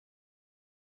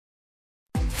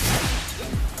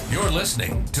You're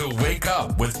listening to Wake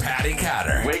Up with Patty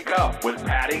Catter. Wake Up with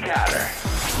Patty Catter.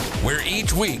 Where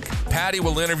each week, Patty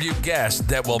will interview guests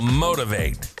that will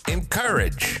motivate,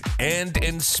 encourage, and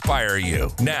inspire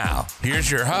you. Now, here's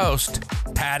your host,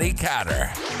 Patty Catter.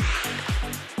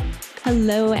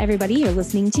 Hello, everybody. You're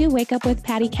listening to Wake Up with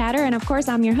Patty Catter. And of course,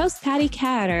 I'm your host, Patty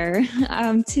Catter.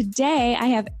 Today, I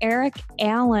have Eric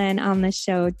Allen on the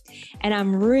show, and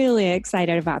I'm really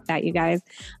excited about that, you guys.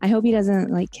 I hope he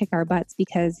doesn't kick our butts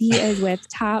because he is with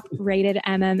Top Rated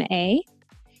MMA.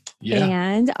 Yeah.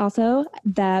 And also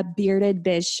the Bearded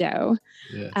Biz Show.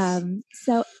 Yes.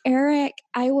 So Eric,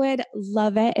 I would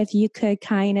love it if you could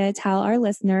kind of tell our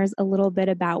listeners a little bit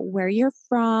about where you're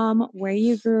from, where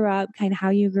you grew up, kind of how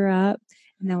you grew up,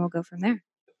 and then we'll go from there.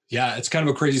 Yeah, it's kind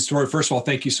of a crazy story. First of all,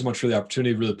 thank you so much for the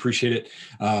opportunity. Really appreciate it.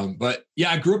 But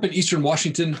yeah, I grew up in Eastern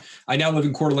Washington. I now live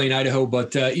in Coeur d'Alene, Idaho,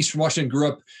 but Eastern Washington, grew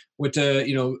up, went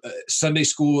to, Sunday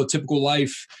school, a typical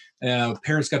life.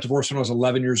 Parents got divorced when I was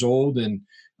 11 years old, and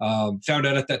found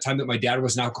out at that time that my dad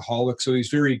was an alcoholic. So he was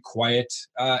very quiet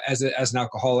as an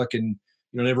alcoholic, and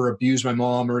never abused my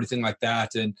mom or anything like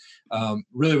that. And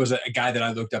really was a guy that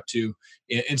I looked up to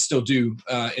and still do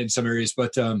in some areas.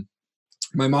 But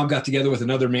my mom got together with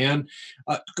another man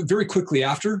very quickly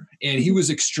after, and he was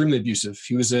extremely abusive.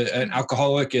 He was an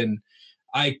alcoholic, and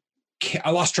I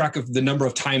lost track of the number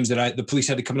of times that the police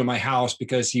had to come to my house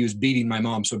because he was beating my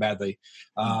mom so badly.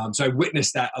 So I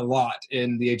witnessed that a lot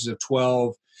in the ages of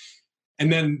 12.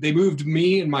 And then they moved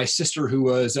me and my sister, who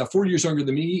was 4 years younger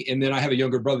than me. And then I have a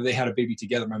younger brother. They had a baby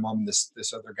together, my mom and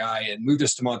this other guy, and moved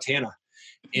us to Montana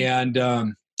and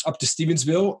up to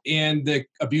Stevensville, and the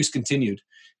abuse continued.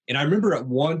 And I remember at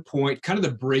one point, kind of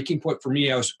the breaking point for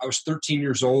me, I was 13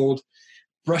 years old,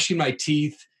 brushing my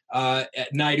teeth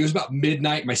at night. It was about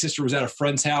midnight. My sister was at a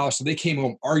friend's house, so they came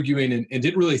home arguing and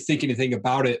didn't really think anything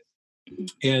about it.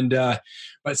 And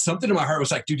but something in my heart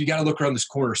was like, dude, you got to look around this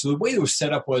corner. So the way it was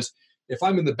set up was, if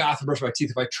I'm in the bathroom brushing my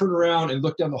teeth, if I turn around and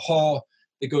look down the hall,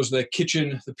 it goes the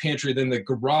kitchen, the pantry, then the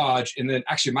garage. And then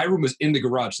actually my room was in the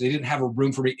garage. They didn't have a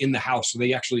room for me in the house. So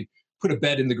they actually put a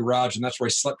bed in the garage, and that's where I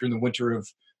slept during the winter of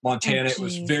Montana. It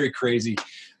was very crazy.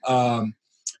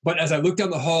 But as I look down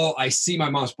the hall, I see my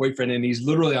mom's boyfriend, and he's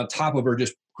literally on top of her,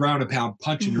 just ground and pound,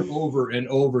 punching her over and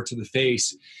over to the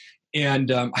face.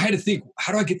 And I had to think,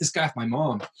 how do I get this guy off my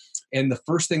mom? And the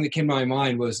first thing that came to my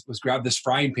mind was grab this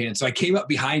frying pan. So I came up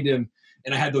behind him,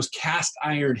 and I had those cast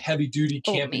iron, heavy duty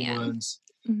camping ones.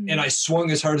 And I swung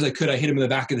as hard as I could. I hit him in the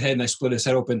back of the head, and I split his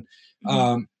head open.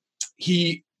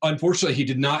 Unfortunately, he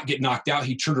did not get knocked out.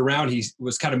 He turned around. He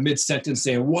was kind of mid-sentence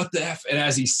saying, "What the F?" And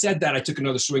as he said that, I took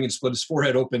another swing and split his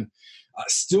forehead open,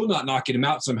 still not knocking him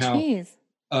out somehow.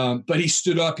 But he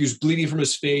stood up. He was bleeding from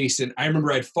his face. And I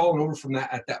remember I'd fallen over from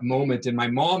that at that moment. And my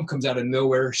mom comes out of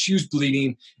nowhere. She was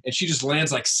bleeding, and she just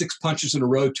lands like 6 punches in a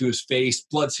row to his face.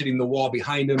 Blood's hitting the wall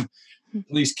behind him.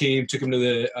 Police came, took him to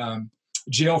the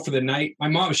jail for the night. My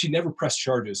mom, she never pressed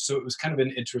charges. So it was kind of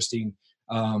an interesting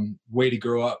way to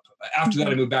grow up. After that,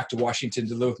 I moved back to Washington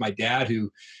to live with my dad,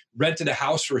 who rented a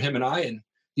house for him and I, and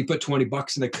he put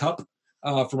 $20 in a cup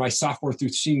for my sophomore through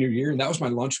senior year. And that was my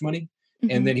lunch money.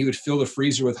 And then he would fill the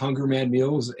freezer with Hunger Man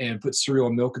meals and put cereal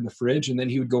and milk in the fridge. And then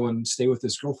he would go and stay with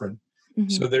his girlfriend.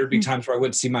 So there'd be times where I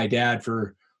wouldn't see my dad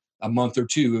for a month or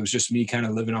two. It was just me kind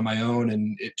of living on my own,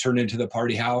 and it turned into the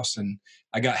party house. And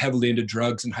I got heavily into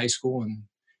drugs in high school, and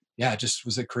yeah, it just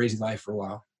was a crazy life for a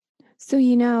while. So,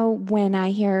 when I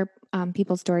hear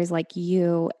people's stories like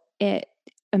you, it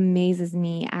amazes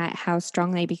me at how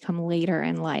strong they become later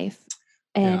in life.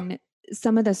 And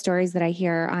some of the stories that I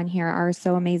hear on here are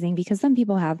so amazing, because some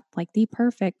people have the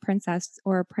perfect princess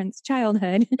or prince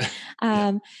childhood.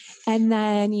 And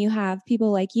then you have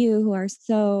people like you who are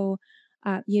so,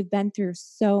 you've been through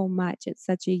so much at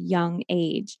such a young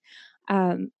age.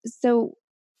 So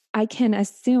I can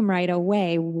assume right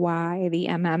away why the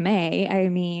MMA. I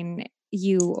mean,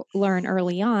 you learn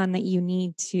early on that you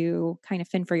need to kind of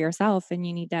fend for yourself, and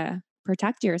you need to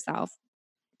protect yourself,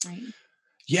 right?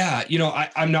 Yeah.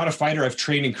 I'm not a fighter. I've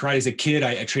trained in karate as a kid.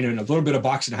 I trained in a little bit of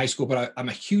boxing in high school, but I'm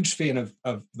a huge fan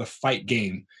of the fight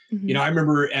game. I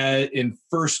remember in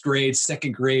first grade,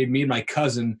 second grade, me and my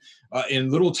cousin in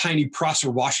little tiny Prosser,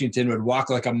 Washington, would walk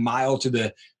like a mile to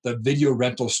the video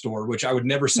rental store, which I would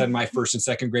never send my first and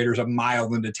second graders a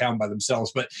mile into town by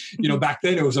themselves. But, back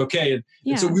then it was okay.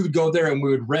 And so we would go there and we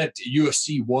would rent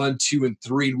UFC 1, 2, and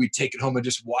 3, and we'd take it home and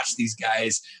just watch these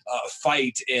guys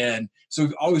fight. And so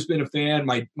I've always been a fan.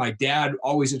 My dad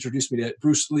always introduced me to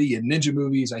Bruce Lee and ninja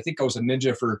movies. I think I was a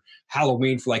ninja for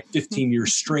Halloween for 15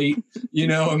 years straight,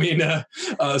 and mean,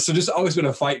 so just always been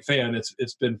a fight fan.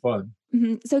 It's been fun.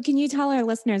 Mm-hmm. So can you tell our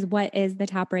listeners what is the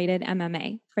Top Rated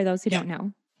MMA for those who don't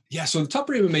know? Yeah. So the Top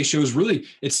Rated MMA show is really,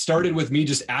 it started with me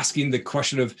just asking the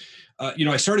question of,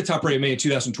 I started Top Rated MMA in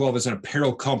 2012 as an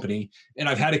apparel company, and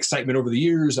I've had excitement over the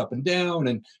years, up and down.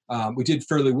 And we did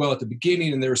fairly well at the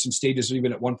beginning. And there were some stages,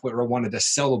 even at one point, where I wanted to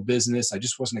sell a business. I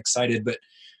just wasn't excited. But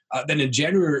then in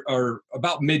January, or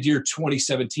about mid-year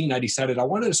 2017, I decided I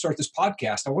wanted to start this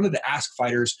podcast. I wanted to ask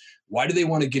fighters, why do they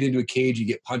want to get into a cage and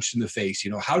get punched in the face?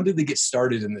 How did they get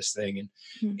started in this thing?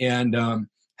 And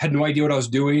had no idea what I was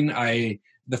doing.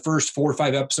 The first 4 or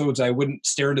 5 episodes, I wouldn't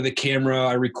stare into the camera.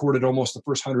 I recorded almost the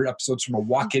first 100 episodes from a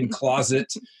walk-in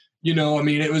closet.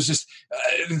 It was just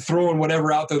throwing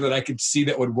whatever out there that I could see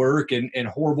that would work, and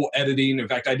horrible editing. In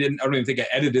fact, I don't even think I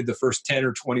edited the first 10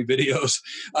 or 20 videos.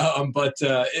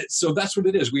 So that's what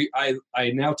it is.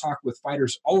 I now talk with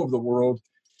fighters all over the world,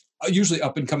 usually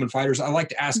up and coming fighters. I like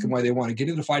to ask them why they want to get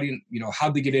into fighting,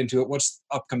 how'd they get into it, what's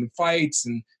upcoming fights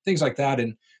and things like that.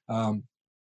 And,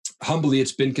 humbly,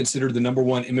 it's been considered the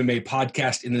 #1 MMA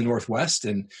podcast in the Northwest.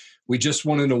 And we just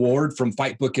won an award from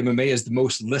Fightbook MMA as the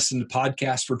most listened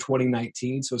podcast for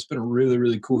 2019. So it's been a really,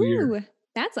 really cool year.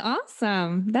 That's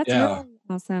awesome. That's really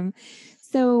awesome.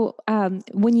 So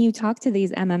when you talk to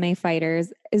these MMA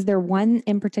fighters, is there one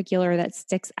in particular that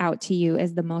sticks out to you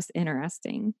as the most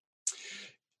interesting?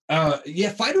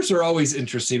 Fighters are always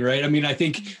interesting, right? I mean, I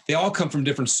think they all come from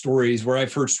different stories, where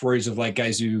I've heard stories of like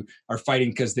guys who are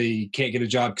fighting because they can't get a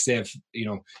job because they have,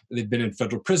 they've been in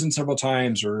federal prison several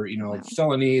times, or,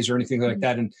 felonies or anything like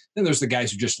that. And then there's the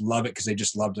guys who just love it because they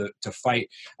just love to fight.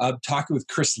 Talking with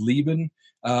Chris Lieben,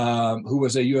 who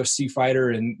was a UFC fighter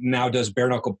and now does bare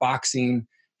knuckle boxing.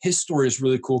 His story is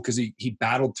really cool because he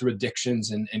battled through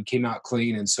addictions and came out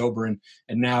clean and sober, and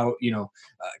now,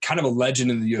 kind of a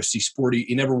legend in the UFC sport.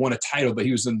 He never won a title, but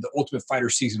he was in the Ultimate Fighter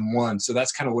season 1. So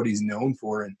that's kind of what he's known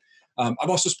for. And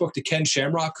I've also spoke to Ken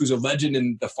Shamrock, who's a legend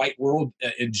in the fight world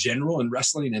in general, in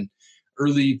wrestling and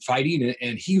early fighting.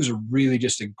 And he was really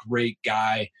just a great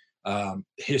guy.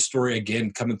 His story,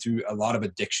 again, coming through a lot of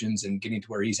addictions and getting to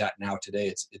where he's at now today.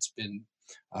 It's been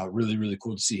really, really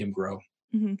cool to see him grow.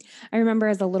 Mm-hmm. I remember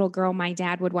as a little girl, my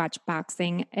dad would watch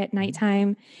boxing at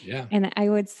nighttime. Yeah. And I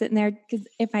would sit in there because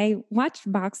if I watched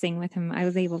boxing with him, I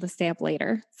was able to stay up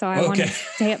later. So I wanted to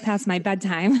stay up past my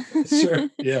bedtime. Sure.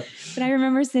 Yeah. But I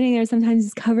remember sitting there sometimes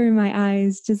just covering my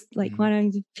eyes, just like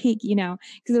wanting to peek, because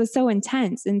it was so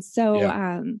intense and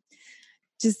so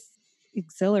just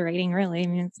exhilarating, really. I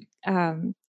mean,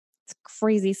 it's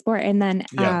crazy sport. And then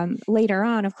later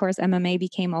on, of course, MMA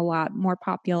became a lot more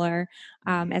popular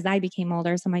as I became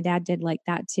older. So my dad did like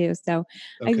that too. So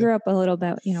I grew up a little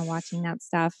bit, watching that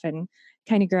stuff, and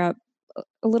kind of grew up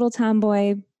a little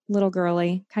tomboy, little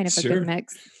girly, kind of a good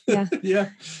mix. Yeah. Yeah.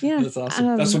 That's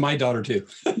awesome. That's what my daughter too.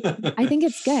 I think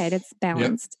it's good. It's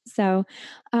balanced. Yep. So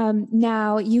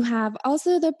now you have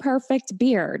also the perfect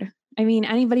beard. I mean,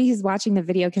 anybody who's watching the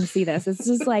video can see this. It's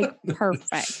just like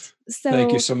perfect. So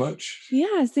thank you so much.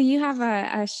 Yeah. So you have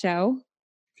a show.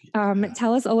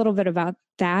 Tell us a little bit about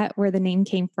that, where the name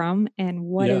came from, and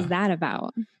what is that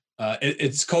about?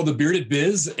 It's called The Bearded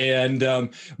Biz. And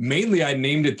mainly I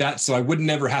named it that so I would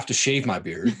never have to shave my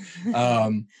beard.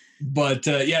 But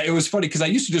it was funny because I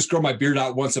used to just grow my beard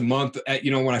out once a month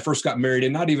when I first got married,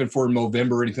 and not even for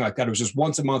November or anything like that. It was just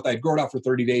once a month. I'd grow it out for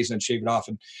 30 days and shave it off.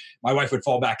 And my wife would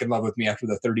fall back in love with me after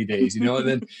the 30 days, and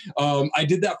then I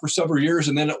did that for several years.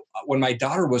 And then when my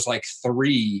daughter was like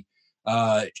 3,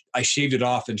 I shaved it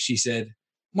off, and she said, "Oh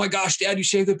my gosh, Dad, you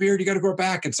shaved the beard. You got to grow it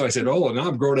back." And so I said, "Oh, now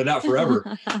I'm growing it out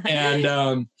forever."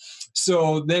 And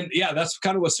so then, that's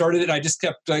kind of what started it. I just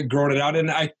kept growing it out, and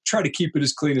I try to keep it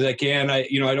as clean as I can. I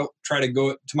don't try to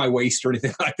go to my waist or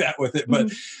anything like that with it.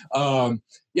 But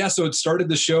so it started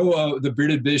the show, the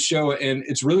Bearded Biz Show, and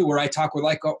it's really where I talk with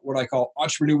what I call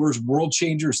entrepreneurs, world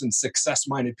changers, and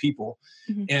success-minded people.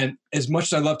 Mm-hmm. And as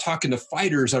much as I love talking to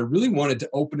fighters, I really wanted to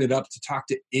open it up to talk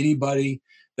to anybody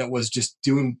that was just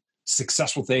doing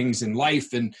successful things in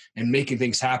life and making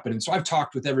things happen. And so I've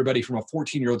talked with everybody from a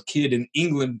 14-year-old kid in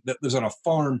England that lives on a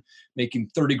farm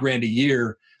making $30,000 a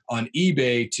year on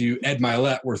eBay to Ed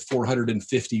Milet worth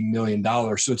 $450 million.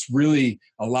 So it's really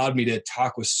allowed me to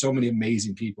talk with so many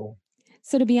amazing people.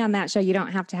 So to be on that show, you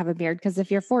don't have to have a beard, because if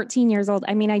you're 14 years old,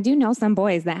 I mean, I do know some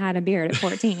boys that had a beard at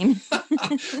 14.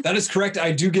 That is correct.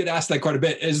 I do get asked that quite a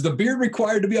bit. Is the beard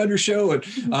required to be on your show? And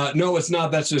no, it's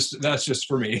not. That's just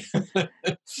for me.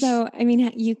 So, I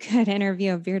mean, you could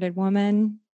interview a bearded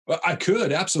woman. Well, I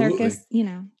could, absolutely. Circus,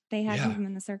 they had him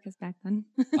in the circus back then.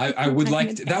 I would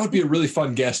like to, that would be a really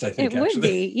fun guest, I think. It would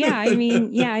be. Yeah. I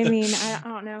mean, I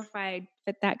don't know if I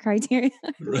fit that criteria.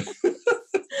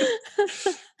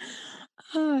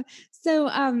 So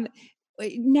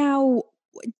now,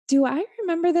 do I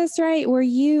remember this right? Were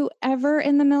you ever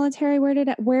in the military?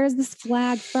 Where is this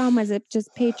flag from? Is it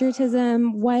just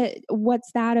patriotism?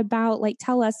 What's that about? Like,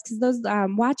 tell us, because those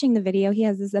watching the video, he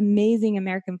has this amazing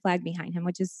American flag behind him,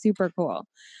 which is super cool.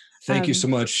 Thank you so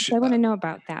much. So I want to know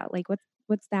about that. Like,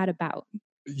 what's that about?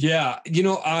 Yeah,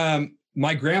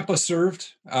 my grandpa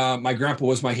served. My grandpa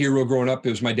was my hero growing up. It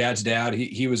was my dad's dad.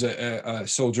 He was a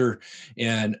soldier,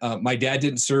 and my dad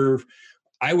didn't serve.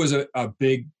 I was a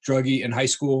big druggie in high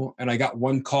school, and I got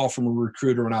one call from a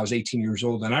recruiter when I was 18 years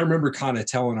old. And I remember kind of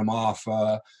telling him off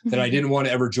that I didn't want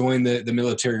to ever join the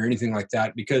military or anything like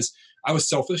that because I was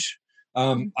selfish.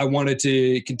 I wanted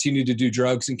to continue to do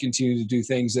drugs and continue to do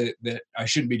things that I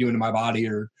shouldn't be doing to my body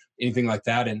or anything like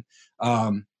that. And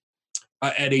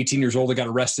at 18 years old, I got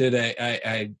arrested.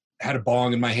 I had a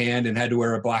bong in my hand and had to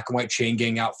wear a black and white chain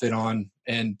gang outfit on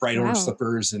and bright orange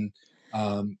slippers. And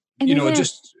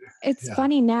it's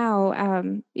funny now.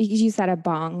 You said a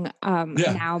bong.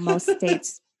 Now most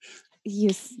states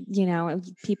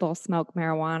people smoke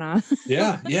marijuana.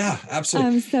 Yeah,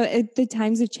 absolutely. So the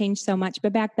times have changed so much,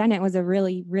 but back then it was a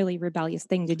really, really rebellious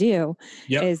thing to do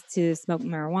is to smoke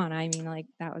marijuana. I mean, like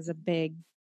that was a big,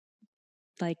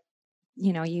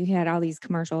 you had all these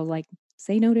commercials like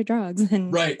say no to drugs.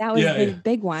 And that was the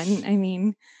big one. I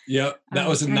mean, that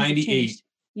was in 98.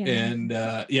 And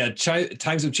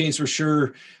times have changed for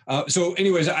sure. So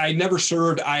anyways, I never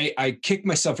served. I kicked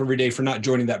myself every day for not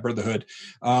joining that brotherhood.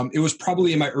 It was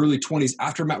probably in my early 20s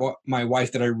after my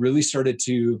wife that I really started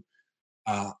to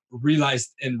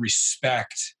realize and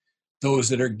respect those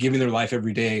that are giving their life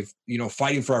every day,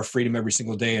 fighting for our freedom every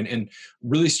single day, and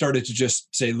really started to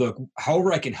just say, look,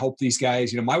 however I can help these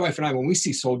guys. My wife and I, when we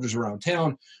see soldiers around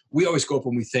town, we always go up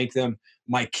and we thank them.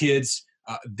 My kids,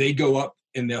 they go up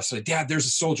and they'll say, Dad, there's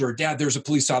a soldier, or Dad, there's a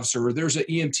police officer, or there's an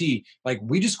EMT. Like,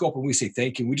 we just go up and we say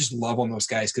thank you. We just love on those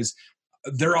guys because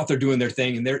they're out there doing their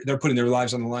thing and they're putting their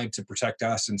lives on the line to protect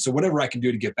us. And so whatever I can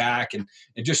do to get back and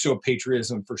just show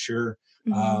patriotism for sure.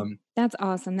 Mm-hmm. That's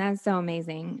awesome. That's so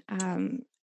amazing.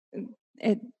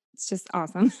 It's just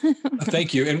awesome.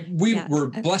 Thank you. And we were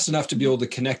blessed enough to be able to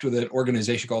connect with an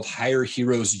organization called Hire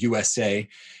Heroes USA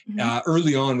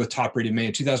early on with Top Rated May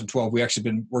in 2012. We actually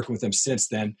been working with them since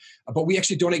then, but we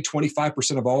actually donate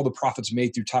 25% of all the profits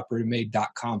made through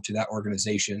toprateddmay.com to that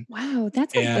organization. Wow.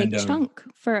 That's a big chunk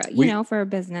for, for a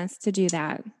business to do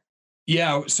that.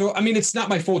 Yeah. So, I mean, it's not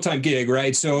my full-time gig,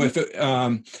 right? So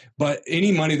but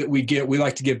any money that we get, we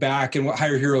like to give back. And what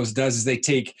Hire Heroes does is they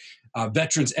take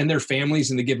veterans and their families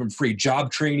and they give them free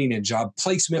job training and job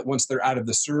placement once they're out of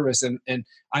the service. And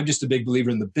I'm just a big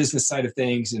believer in the business side of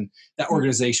things. And that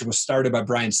organization was started by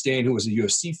Brian Stain, who was a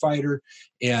UFC fighter.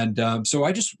 And so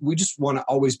we just want to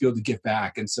always be able to give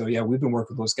back. And so, we've been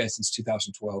working with those guys since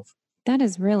 2012. That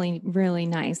is really, really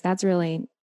nice. That's really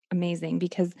amazing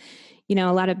because,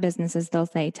 a lot of businesses, they'll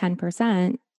say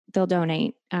 10% they'll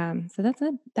donate. So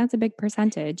that's a big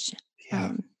percentage.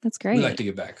 Yeah. That's great. We like to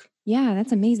give back. Yeah,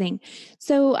 that's amazing.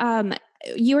 So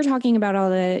you were talking about all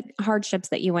the hardships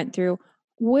that you went through.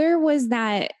 Where was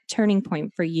that turning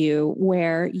point for you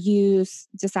where you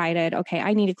decided, okay,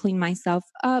 I need to clean myself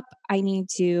up, I need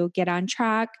to get on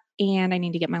track, and I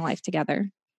need to get my life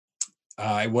together?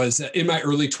 I was in my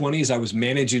early 20s. I was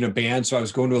managing a band. So I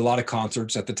was going to a lot of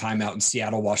concerts at the time out in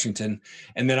Seattle, Washington.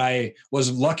 And then I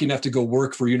was lucky enough to go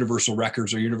work for Universal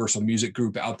Records or Universal Music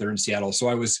Group out there in Seattle. So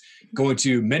I was going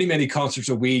to many, many concerts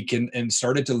a week and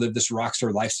started to live this rock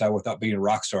star lifestyle without being a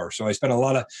rock star. So I spent a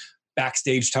lot of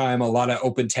backstage time, a lot of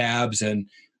open tabs. And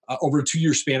over a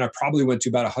 2-year span, I probably went to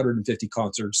about 150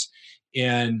 concerts.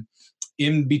 And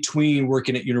in between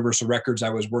working at Universal Records, I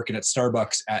was working at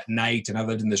Starbucks at night, and I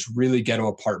lived in this really ghetto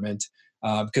apartment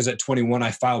because at 21,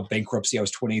 I filed bankruptcy. I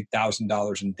was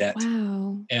 $28,000 in debt.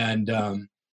 Wow. And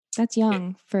that's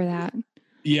young for that.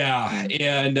 Yeah.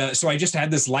 And so I just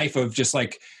had this life of just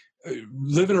like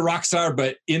living a rock star,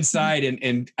 but inside,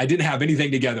 and I didn't have anything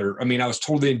together. I mean, I was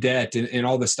totally in debt and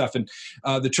all this stuff. And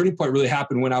the turning point really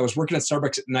happened when I was working at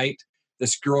Starbucks at night.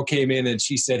 This girl came in and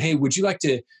she said, "Hey, would you like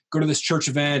to go to this church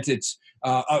event? It's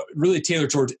really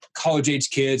tailored towards college-age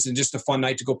kids and just a fun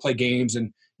night to go play games."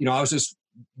 And, I was this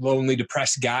lonely,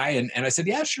 depressed guy. And I said,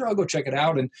 "Yeah, sure, I'll go check it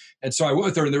out." And so I went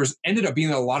with her, and there ended up being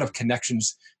a lot of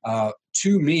connections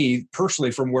to me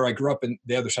personally from where I grew up in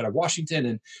the other side of Washington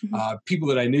and people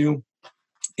that I knew.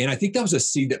 And I think that was a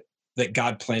seed that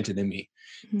God planted in me.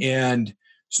 Mm-hmm. And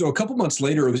so a couple months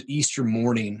later, it was Easter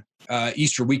morning,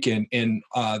 Easter weekend. And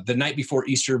the night before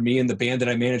Easter, me and the band that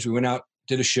I managed, we went out,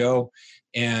 did a show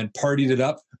and partied it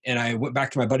up. And I went back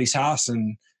to my buddy's house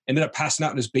and ended up passing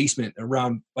out in his basement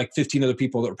around like 15 other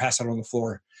people that were passed out on the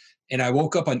floor. And I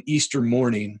woke up on Easter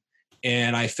morning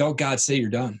and I felt God say, "You're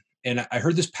done." And I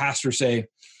heard this pastor say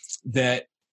that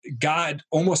God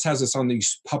almost has us on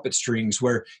these puppet strings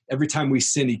where every time we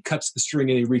sin, he cuts the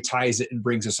string and he reties it and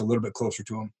brings us a little bit closer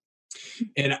to him.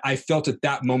 And I felt at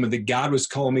that moment that God was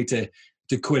calling me to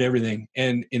quit everything.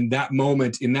 And in that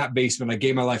moment, in that basement, I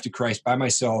gave my life to Christ by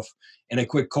myself, and I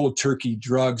quit cold turkey,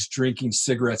 drugs, drinking,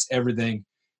 cigarettes, everything.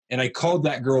 And I called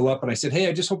that girl up and I said, "Hey,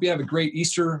 I just hope you have a great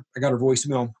Easter." I got her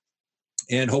voicemail,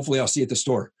 and hopefully I'll see you at the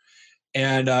store.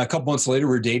 And a couple months later,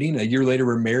 we're dating. A year later,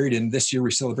 we're married. And this year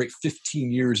we celebrate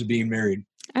 15 years of being married.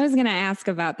 I was going to ask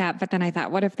about that, but then I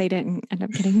thought, what if they didn't end up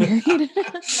getting married?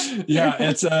 Yeah,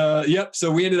 it's yep.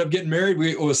 So we ended up getting married.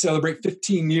 We will celebrate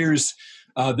 15 years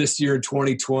this year in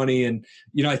 2020. And,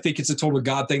 I think it's a total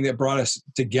God thing that brought us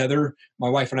together. My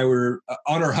wife and I were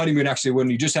on our honeymoon, actually, when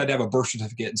you just had to have a birth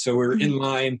certificate. And so we were in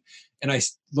line, and I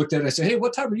looked at it and I said, "Hey,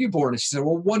 what time were you born?" And she said,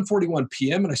 "Well, 1:41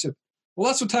 p.m. And I said, "Well,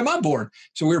 that's what time I'm born."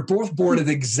 So we were both born at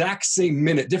the exact same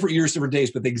minute, different years, different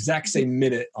days, but the exact same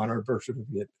minute on our birth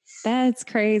certificate. That's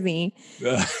crazy.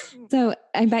 So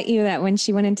I bet you that when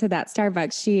she went into that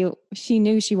Starbucks, she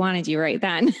knew she wanted you right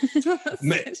then.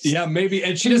 Yeah, maybe.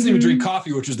 And she doesn't even drink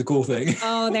coffee, which is the cool thing.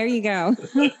 Oh, there you go.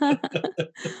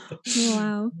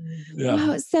 Wow. Yeah.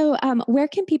 Wow. So where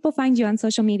can people find you on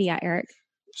social media, Eric?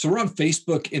 So we're on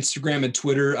Facebook, Instagram, and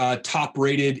Twitter, Top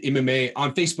Rated MMA.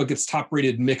 On Facebook, it's Top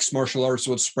Rated Mixed Martial Arts,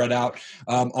 so it's spread out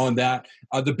on that.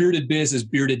 The Bearded Biz is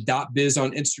bearded.biz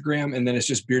on Instagram, and then it's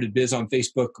just Bearded Biz on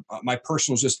Facebook. My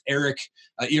personal is just Eric,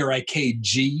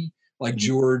 ERIKG, like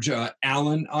George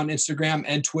Allen on Instagram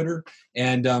and Twitter.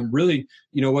 And really,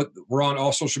 we're on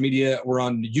all social media. We're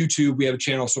on YouTube. We have a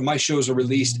channel. So my shows are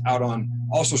released out on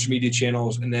all social media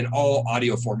channels and then all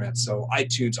audio formats. So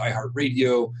iTunes,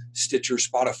 iHeartRadio, Stitcher,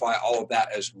 Spotify, all of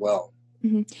that as well.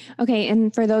 Mm-hmm. Okay.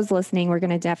 And for those listening, we're going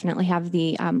to definitely have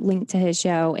the link to his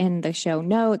show in the show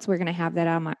notes. We're going to have that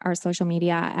on our social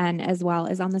media, and as well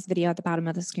as on this video at the bottom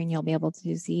of the screen, you'll be able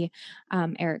to see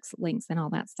Eric's links and all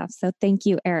that stuff. So thank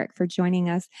you, Eric, for joining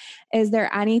us. Is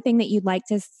there anything that you'd like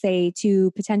to say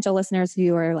to potential listeners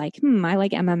who are like, I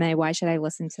like MMA. Why should I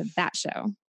listen to that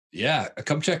show? Yeah,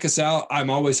 come check us out. I'm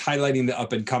always highlighting the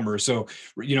up and comers. So,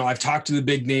 I've talked to the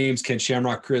big names, Ken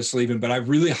Shamrock, Chris Levin, but I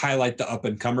really highlight the up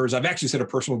and comers. I've actually set a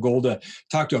personal goal to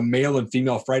talk to a male and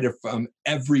female fighter from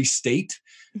every state.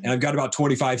 And I've got about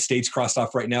 25 states crossed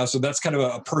off right now. So that's kind of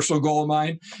a personal goal of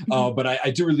mine. But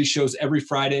I do release shows every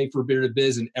Friday for Bearded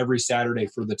Biz and every Saturday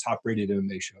for the Top Rated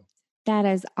MMA show. That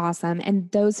is awesome.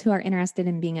 And those who are interested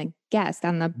in being a guest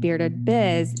on the Bearded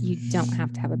Biz, you don't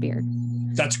have to have a beard.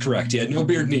 That's correct. Yeah, no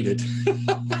beard needed.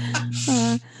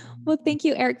 Well, thank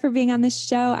you, Eric, for being on this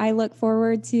show. I look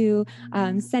forward to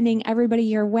sending everybody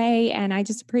your way. And I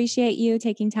just appreciate you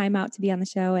taking time out to be on the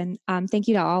show. And thank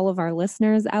you to all of our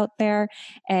listeners out there.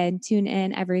 And tune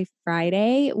in every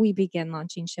Friday. We begin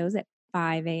launching shows at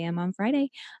 5 a.m. on Friday.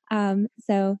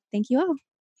 So thank you all.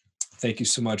 Thank you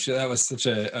so much. That was such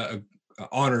an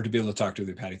honor to be able to talk to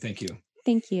you, Patty. Thank you.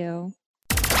 Thank you.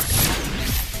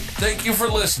 Thank you for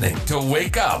listening to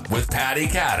Wake Up with Patty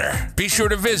Catter. Be sure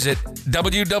to visit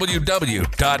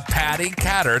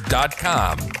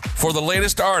www.pattycatter.com for the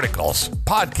latest articles,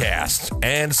 podcasts,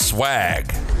 and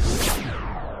swag.